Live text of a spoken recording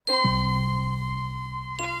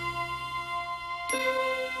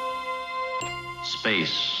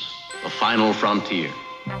Space, the final frontier.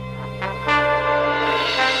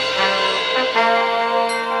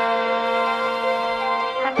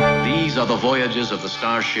 These are the voyages of the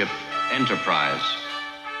starship Enterprise.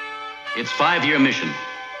 Its 5-year mission,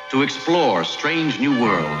 to explore strange new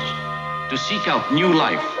worlds, to seek out new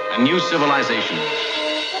life and new civilizations,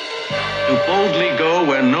 to boldly go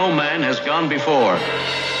where no man has gone before.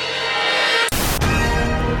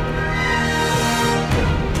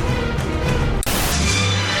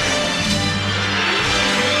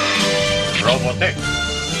 Robotech.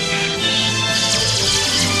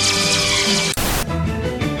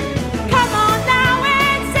 Come on now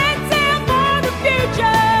and set sail for the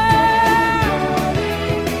future.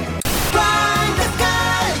 Fly the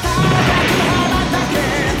sky,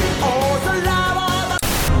 oh, the lava.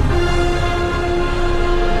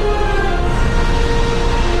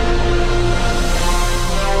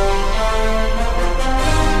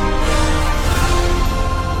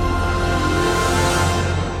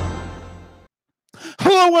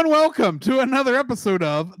 Hello and welcome to another episode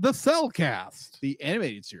of the Cellcast, the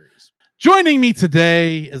animated series. Joining me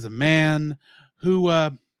today is a man who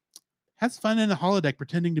has fun in the holodeck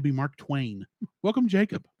pretending to be Mark Twain. Welcome,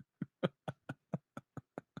 Jacob.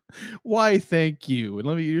 Why, thank you. And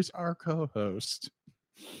let me use our co-host,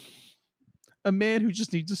 a man who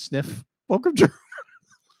just needs a sniff. Welcome, Drew.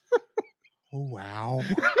 Oh, wow.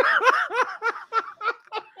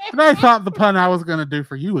 And I thought the pun I was going to do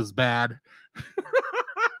for you was bad.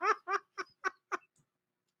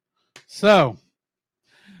 So,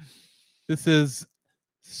 this is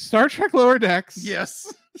Star Trek Lower Decks.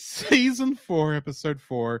 Yes. Season 4, Episode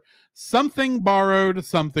 4, Something Borrowed,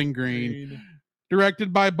 Something Green.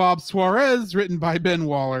 Directed by Bob Suarez, written by Ben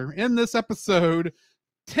Waller. In this episode,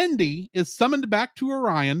 Tendi is summoned back to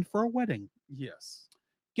Orion for a wedding. Yes.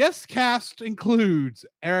 Guest cast includes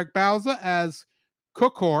Eric Bauza as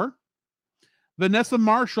Kokor, Vanessa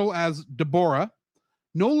Marshall as Deborah,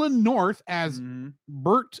 Nolan North as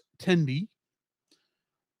Bert Tendi,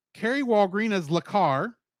 Carrie Walgreen as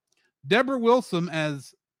Lakar, Deborah Wilson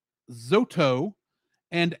as Zoto,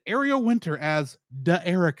 and Ariel Winter as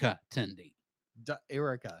Erica Tendi.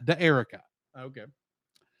 Erica. Erica. Okay.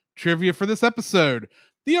 Trivia for this episode.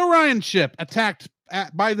 The Orion ship, attacked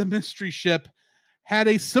by the mystery ship, had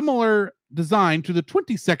a similar design to the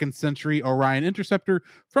 22nd century Orion Interceptor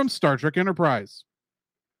from Star Trek Enterprise.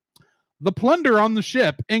 The plunder on the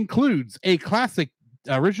ship includes a classic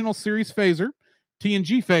original series phaser,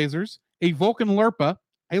 TNG phasers, a Vulcan Lurpa,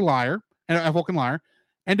 a Vulcan lyre,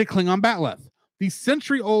 and a Klingon Batleth. The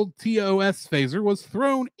century-old TOS phaser was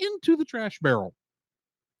thrown into the trash barrel.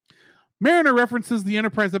 Mariner references the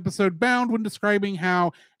Enterprise episode Bound when describing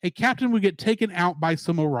how a captain would get taken out by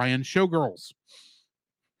some Orion showgirls.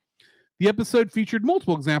 The episode featured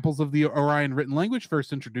multiple examples of the Orion written language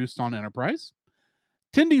first introduced on Enterprise.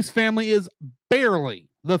 Tendi's family is barely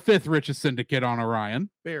the 5th richest syndicate on Orion.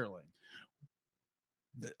 Barely.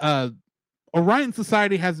 Orion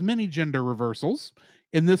society has many gender reversals.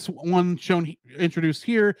 In this one introduced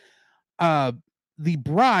here, the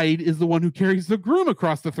bride is the one who carries the groom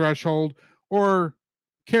across the threshold or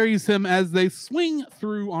carries him as they swing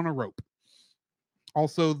through on a rope.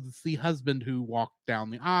 Also, it's the husband who walked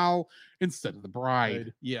down the aisle instead of the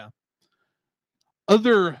bride. Yeah.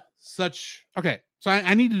 Other such... Okay, so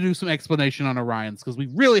I need to do some explanation on Orions because we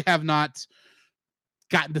really have not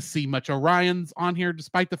gotten to see much Orions on here,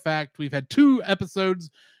 despite the fact we've had 2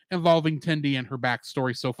 episodes involving Tendi and her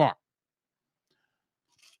backstory so far.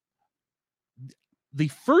 The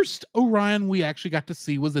first Orion we actually got to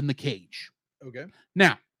see was in the cage. Okay.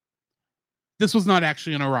 Now, this was not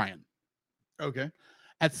actually an Orion. Okay.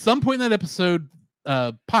 At some point in that episode,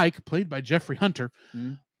 Pike, played by Jeffrey Hunter,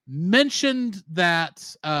 mentioned that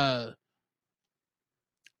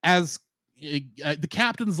as the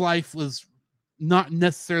captain's life was not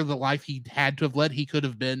necessarily the life he had to have led. He could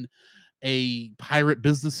have been a pirate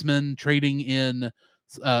businessman trading in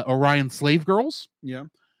Orion slave girls. Yeah.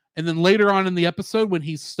 And then later on in the episode, when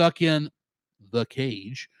he's stuck in the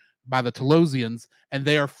cage by the Telosians, and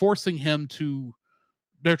they are forcing him to,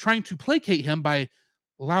 they're trying to placate him by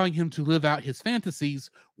allowing him to live out his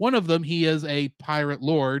fantasies. One of them, he is a pirate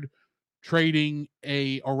lord trading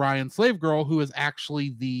a Orion slave girl who is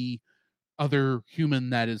actually the other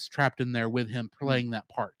human that is trapped in there with him playing that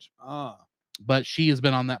part. But she has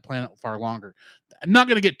been on that planet far longer. I'm not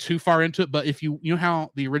going to get too far into it, but if you know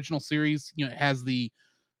how the original series, it has the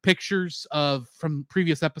pictures of from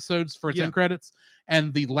previous episodes for its end credits,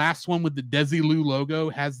 and the last one with the Desilu logo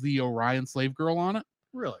has the Orion slave girl on it.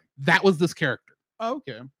 Really? That was this character. Oh,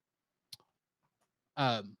 okay.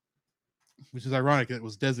 Which is ironic. It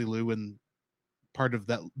was Desilu, and part of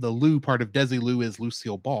that. The Lou part of Desi Lou is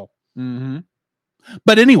Lucille Ball. Mm-hmm.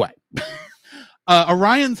 But anyway,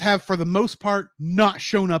 Orions have, for the most part, not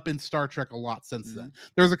shown up in Star Trek a lot since then.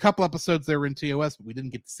 There's a couple episodes they were in TOS, but we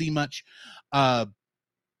didn't get to see much.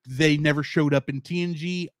 They never showed up in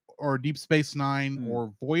TNG or Deep Space Nine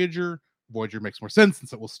or Voyager. Voyager makes more sense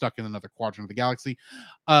since it was stuck in another quadrant of the galaxy.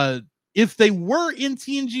 If they were in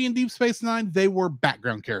TNG and Deep Space Nine, they were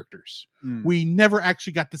background characters. We never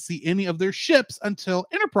actually got to see any of their ships until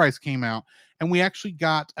Enterprise came out, and we actually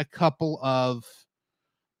got a couple of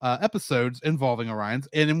episodes involving Orions.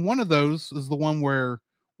 And in one of those is the one where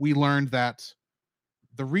we learned that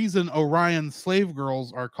the reason Orion slave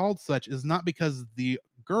girls are called such is not because the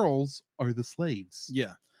girls are the slaves.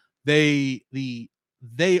 Yeah. They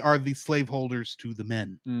are the slaveholders to the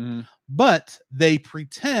men. But they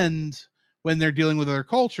pretend when they're dealing with other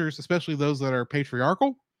cultures, especially those that are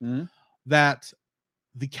patriarchal, that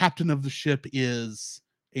the captain of the ship is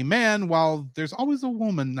a man, while there's always a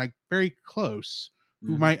woman, like very close,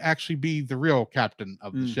 who might actually be the real captain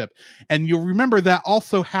of the ship. And you'll remember that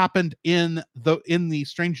also happened in the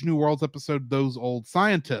Strange New Worlds episode, Those Old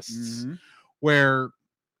Scientists, where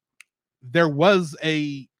there was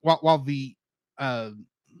while the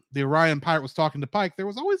Orion pirate was talking to Pike, there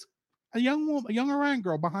was always a young Orion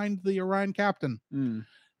girl behind the Orion captain,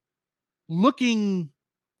 looking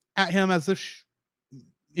at him as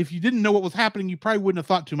if you didn't know what was happening, you probably wouldn't have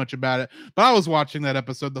thought too much about it. But I was watching that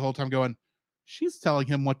episode the whole time going, she's telling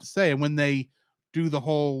him what to say. And when they do the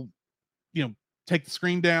whole, take the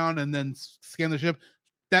screen down and then scan the ship,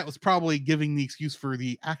 that was probably giving the excuse for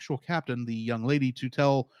the actual captain, the young lady, to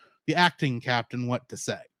tell the acting captain what to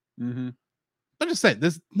say. I'm just saying,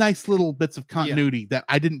 there's nice little bits of continuity that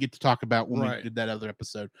I didn't get to talk about when we did that other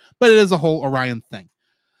episode, but it is a whole Orion thing.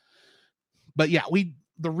 But yeah,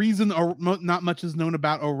 the reason not much is known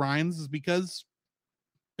about Orions is because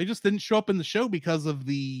they just didn't show up in the show because of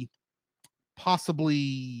the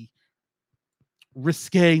possibly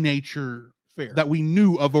risque nature that we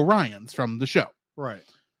knew of Orions from the show. Right.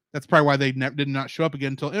 That's probably why they did not show up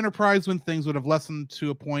again until Enterprise, when things would have lessened to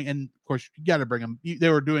a point. And of course, you got to bring them. They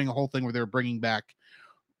were doing a whole thing where they were bringing back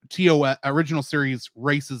TOS original series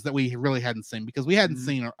races that we really hadn't seen, because we hadn't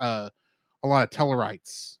seen a lot of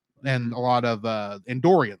Tellarites and a lot of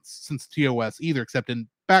Andorians since TOS either, except in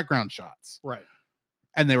background shots. Right.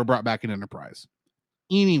 And they were brought back in Enterprise.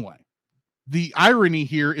 Anyway, the irony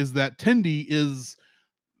here is that Tendi is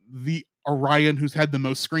the Orion who's had the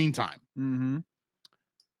most screen time.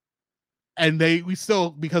 And we still,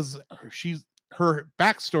 because her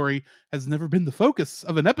backstory has never been the focus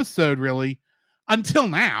of an episode really until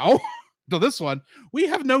now, till this one, we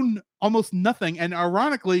have known almost nothing. And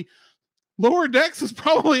ironically, Lower Decks has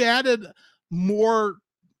probably added more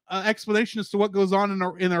explanation as to what goes on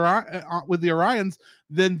with the Orions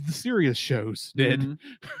than the Sirius shows did.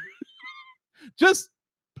 Just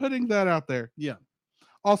putting that out there. Yeah.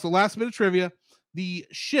 Also, last bit of trivia: the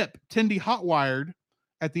ship Tendi Hotwired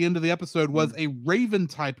at the end of the episode was a Raven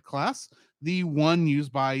type class, the one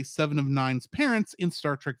used by Seven of Nine's parents in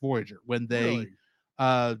Star Trek Voyager when they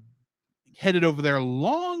headed over there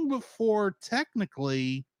long before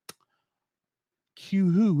technically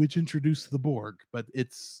Q-Who, which introduced the Borg. But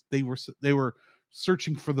they were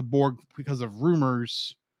searching for the Borg because of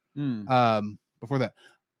rumors before that.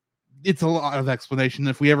 It's a lot of explanation.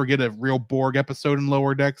 If we ever get a real Borg episode in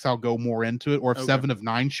Lower Decks, I'll go more into it. Or if Seven of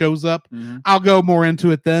Nine shows up, I'll go more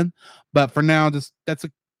into it then. But for now, that's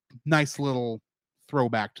a nice little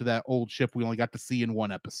throwback to that old ship we only got to see in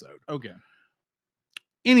one episode. Okay.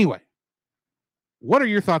 Anyway, what are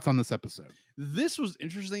your thoughts on this episode? This was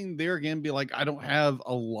interesting. There again, be like, I don't have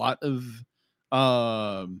a lot of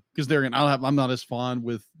because there again, I'm not as fond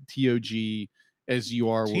with TOG as you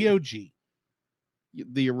are. TOG.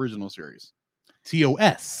 The original series.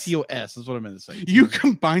 TOS. TOS is what I meant to say. You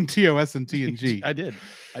combined TOS and TNG. I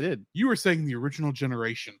did. You were saying the original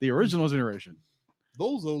generation. The original generation.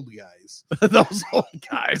 Those old guys. Those old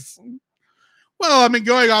guys. Well, I mean,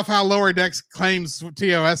 going off how Lower Decks claims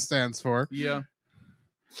TOS stands for. Yeah.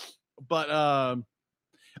 But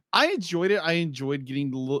I enjoyed it. I enjoyed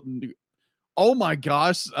getting the little... Oh my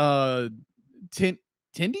gosh. Tendi?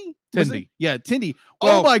 Tendi. Yeah, Tendi.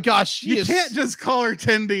 Well, oh my gosh. You can't just call her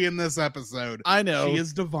Tendi in this episode. I know. She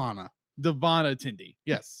is Devana. Devana Tendi.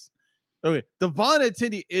 Yes. Okay. Devana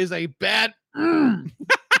Tendi is a bad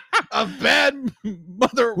a bad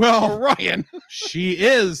mother. Well, Orion. She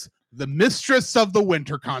is the mistress of the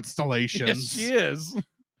winter constellations. Yes, she is.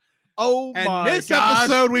 Oh and my this gosh.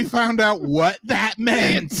 episode we found out what that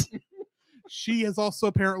meant. She is also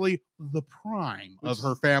apparently the prime of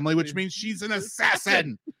her family, which means she's an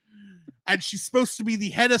assassin. and she's supposed to be the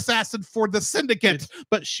head assassin for the Syndicate,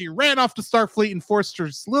 but she ran off to Starfleet and forced her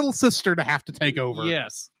little sister to have to take over.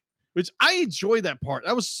 Yes. Which I enjoyed that part.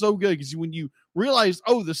 That was so good because when you realize,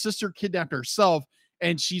 oh, the sister kidnapped herself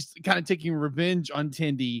and she's kind of taking revenge on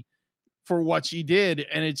Tendi for what she did,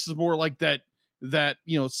 and it's more like that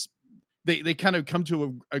they kind of come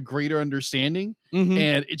to a greater understanding,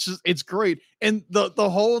 and it's great. And the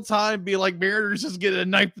whole time be like Mariner's just getting a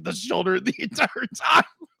knife in the shoulder the entire time.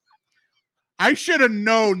 I should have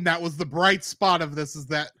known that was the bright spot of this, is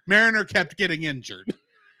that Mariner kept getting injured.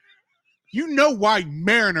 You know why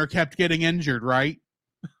Mariner kept getting injured, right?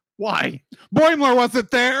 Why? Boimler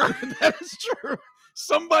wasn't there. That is true.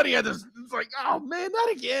 Somebody had this. It's like, oh man,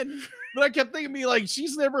 not again. But I kept thinking, me like,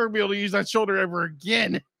 she's never gonna be able to use that shoulder ever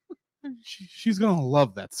again. She's gonna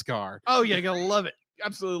love that scar. Oh yeah, gonna love it.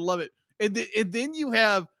 Absolutely love it. And then you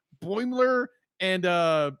have Boimler and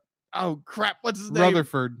oh crap, what's his name?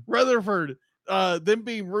 Rutherford. Them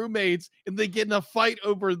being roommates, and they get in a fight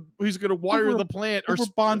over who's gonna water the plant or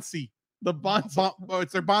bonsai. The bonsai.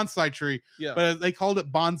 It's their bonsai tree. Yeah, but they called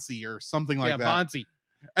it bonsai or something like that. Bonsai.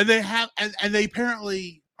 And they have, and they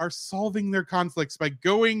apparently are solving their conflicts by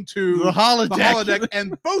going to the holodeck,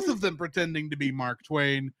 and both of them pretending to be Mark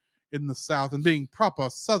Twain in the South and being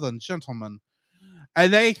proper Southern gentlemen.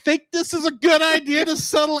 And they think this is a good idea to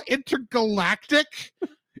settle intergalactic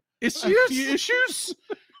issues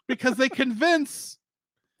because they convince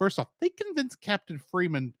Captain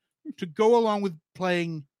Freeman to go along with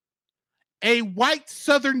playing a white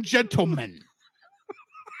Southern gentleman.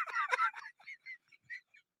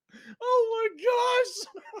 Oh my gosh.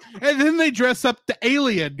 And then they dress up the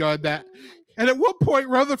alien going that. And at one point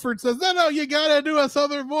Rutherford says, no, you gotta do a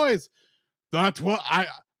Southern voice. That's what I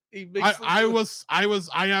am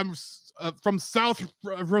from South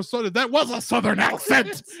Minnesota. That was a Southern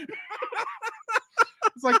accent.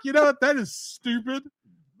 It's like, you know what? That is stupid.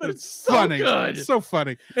 But it's so funny. Good. It's so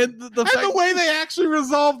funny. And the way they actually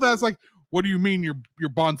resolve that is like, what do you mean your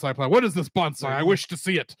bonsai plant? What is this bonsai? I wish to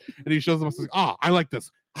see it. And he shows them, like, I like this.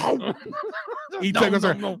 He takes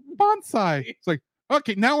bonsai. It's like,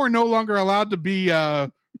 okay, now we're no longer allowed to be the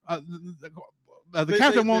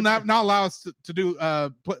captain will not allow us to do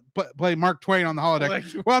play Mark Twain on the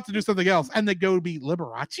holodeck. We'll have to do something else. And they go to be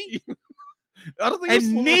Liberace. I don't think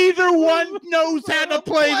and neither one knows how to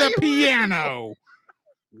play the piano.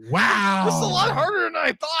 Wow. This is a lot harder than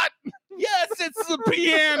I thought. Yes, it's the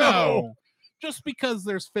piano. Just because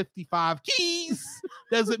there's 55 keys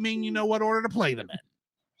doesn't mean you know what order to play them in.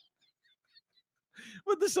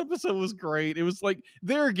 But this episode was great. It was like,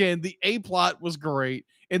 there again, the A plot was great.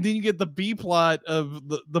 And then you get the B plot of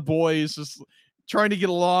the boys just trying to get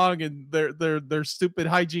along and their stupid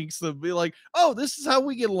hijinks to be like, oh, this is how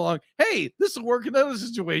we get along. Hey, this will work in other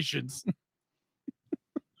situations.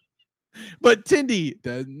 But Tendi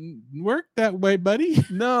doesn't work that way, buddy.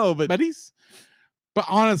 No, but buddies. But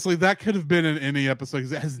honestly, that could have been in any episode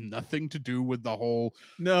because it has nothing to do with the whole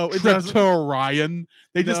trip to Orion.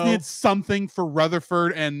 They just need something for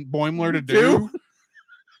Rutherford and Boimler to do.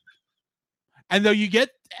 And then you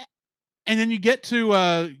get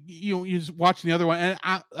to you just watching the other one and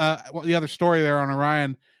the other story there on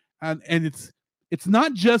Orion, and it's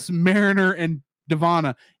not just Mariner and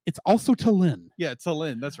Devana, it's also T'Lyn. Yeah,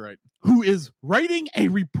 T'Lyn, that's right. Who is writing a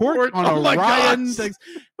report on Orion.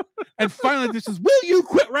 And finally this is, will you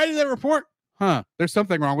quit writing that report? There's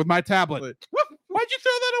something wrong with my tablet. Why'd you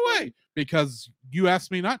throw that away? Because you asked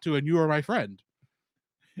me not to and you are my friend.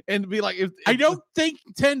 And be like, if I don't think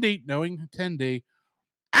Tendi, knowing Tendi,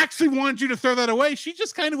 actually wanted you to throw that away. She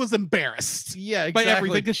just kind of was embarrassed by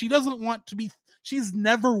everything because she doesn't want to be, she's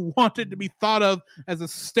never wanted to be thought of as a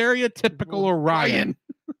stereotypical Orion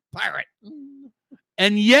pirate.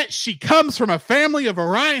 And yet she comes from a family of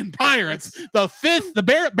Orion pirates,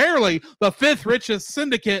 barely the fifth richest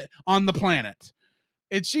syndicate on the planet.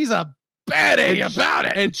 And she's a baddie about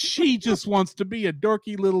it. And she just wants to be a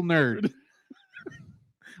dorky little nerd.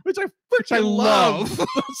 Which I love.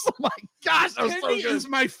 Oh my gosh, that was so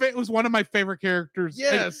good. Was one of my favorite characters.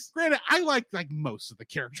 Yes. Granted, I like most of the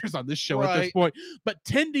characters on this show at this point, but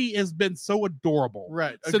Tendi has been so adorable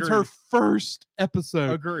since her first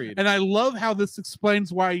episode. Agreed. And I love how this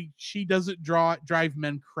explains why she doesn't drive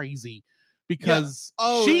men crazy because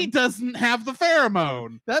she doesn't have the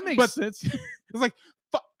pheromone. That makes sense. It's like,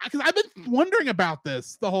 because I've been wondering about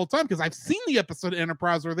this the whole time because I've seen the episode of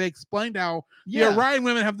Enterprise where they explained how the Orion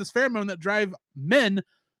women have this pheromone that drive men,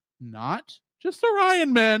 not just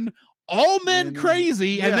Orion men, all men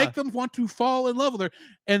crazy and make them want to fall in love with her.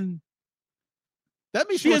 And that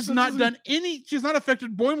means she has not done she's not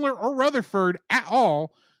affected Boimler or Rutherford at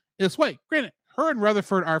all this way. Granted, her and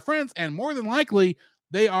Rutherford are friends, and more than likely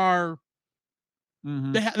they are.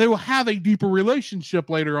 They will have a deeper relationship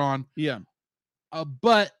later on. Yeah.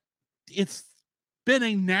 But it's been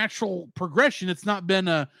a natural progression. It's not been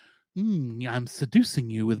a I'm seducing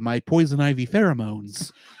you with my poison ivy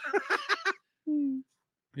pheromones.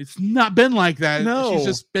 It's not been like that. No. She's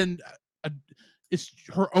just been it's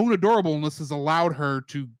her own adorableness has allowed her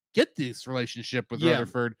to get this relationship with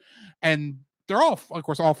Rutherford. And they're all, of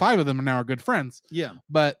course, all 5 of them are now good friends. Yeah.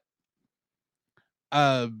 But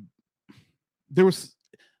there was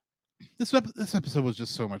this episode was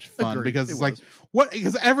just so much fun. Agreed. Because it's like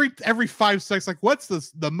because every 5 seconds, like what's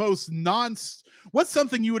what's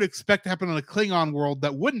something you would expect to happen in a Klingon world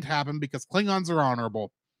that wouldn't happen because Klingons are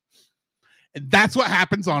honorable. And that's what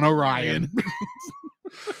happens on Orion.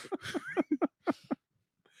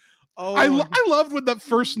 I loved when that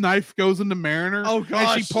first knife goes into Mariner. Oh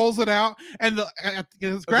gosh! And she pulls it out, and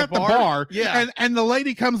it's at the bar. Yeah, and the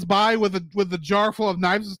lady comes by with a jar full of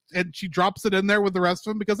knives, and she drops it in there with the rest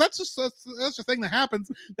of them because that's the thing that happens.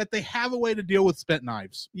 That they have a way to deal with spent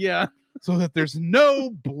knives. Yeah, so that there's no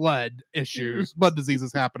blood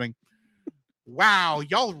diseases happening. Wow,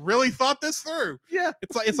 y'all really thought this through. Yeah,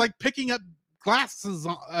 it's like picking up glasses,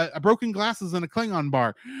 broken glasses in a Klingon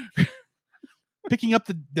bar. Picking up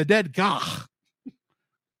the dead gach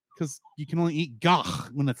because you can only eat gach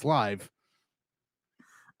when it's live.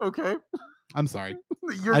 Okay, I'm sorry.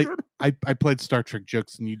 You're good. I played Star Trek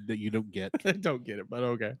jokes and you don't get. I don't get it, but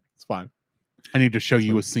okay, it's fine. I need to show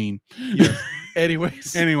you a scene. Yes.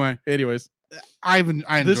 Anyways, I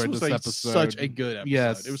enjoyed this was episode. Such a good episode.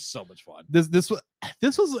 Yes, it was so much fun. This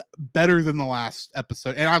was better than the last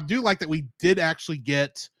episode, and I do like that we did actually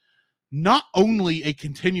get not only a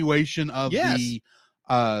continuation of the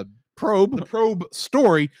probe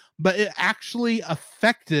story, but it actually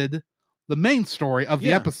affected the main story of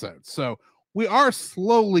the episode. So we are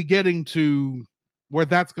slowly getting to where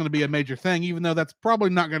that's going to be a major thing, even though that's probably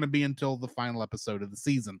not going to be until the final episode of the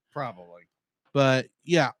season. Probably. But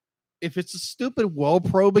yeah, if it's a stupid well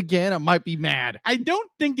probe again, I might be mad. I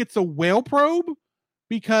don't think it's a whale probe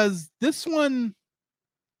because this one,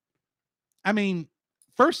 I mean,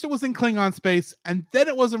 first it was in Klingon space, and then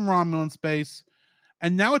it was in Romulan space,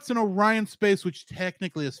 and now it's in Orion space, which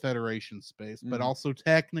technically is Federation space, but also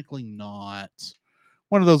technically not.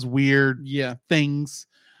 One of those weird things.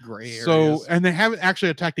 Gray areas. So, and they haven't actually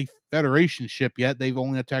attacked a Federation ship yet. They've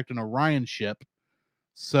only attacked an Orion ship.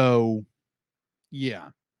 So, yeah.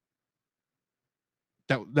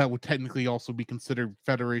 That would technically also be considered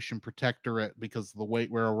Federation protectorate because of the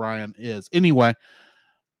weight where Orion is. Anyway,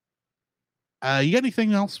 you got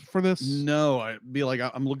anything else for this? No, I'd be like,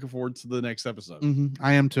 I'm looking forward to the next episode.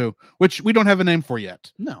 I am too, which we don't have a name for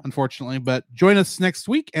yet. No, unfortunately, but join us next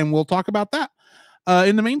week and we'll talk about that.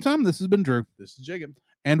 In the meantime, this has been Drew. This is Jacob.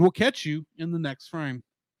 And we'll catch you in the next frame.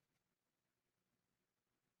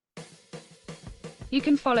 You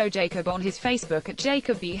can follow Jacob on his Facebook at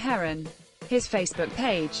Jacob B. Heron. His Facebook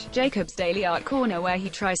page, Jacob's Daily Art Corner, where he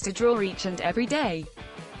tries to draw each and every day.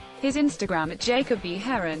 His Instagram at Jacob B.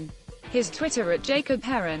 Heron. His Twitter at Jacob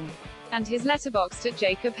Heron. And his Letterboxd at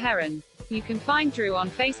Jacob Heron. You can find Drew on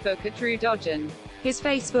Facebook at Drew Dodgen. His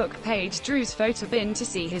Facebook page, Drew's Photo Bin, to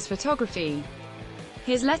see his photography.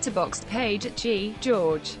 His Letterboxd page at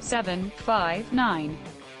GGeorge759.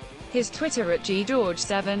 His Twitter at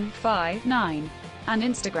GGeorge759. And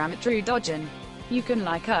Instagram at Drew Dodgen. You can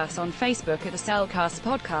like us on Facebook at the Cellcast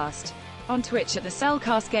Podcast. On Twitch at the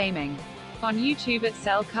Cellcast Gaming. On YouTube at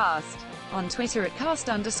Cellcast. On Twitter at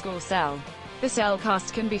cast_cell. The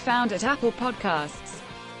Cellcast can be found at Apple Podcasts,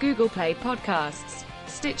 Google Play Podcasts,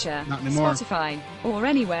 Stitcher, Spotify, or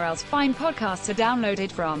anywhere else fine podcasts are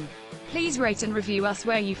downloaded from. Please rate and review us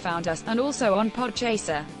where you found us, and also on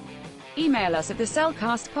Podchaser. Email us at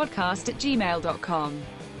thecellcastpodcast@gmail.com.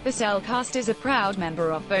 The Cellcast is a proud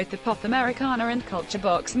member of both the Pop Americana and Culture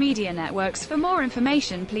Box media networks. For more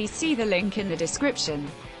information, please see the link in the description.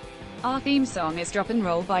 Our theme song is Drop and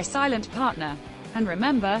Roll by Silent Partner. And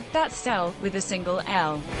remember, that's Cell with a single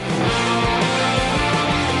L.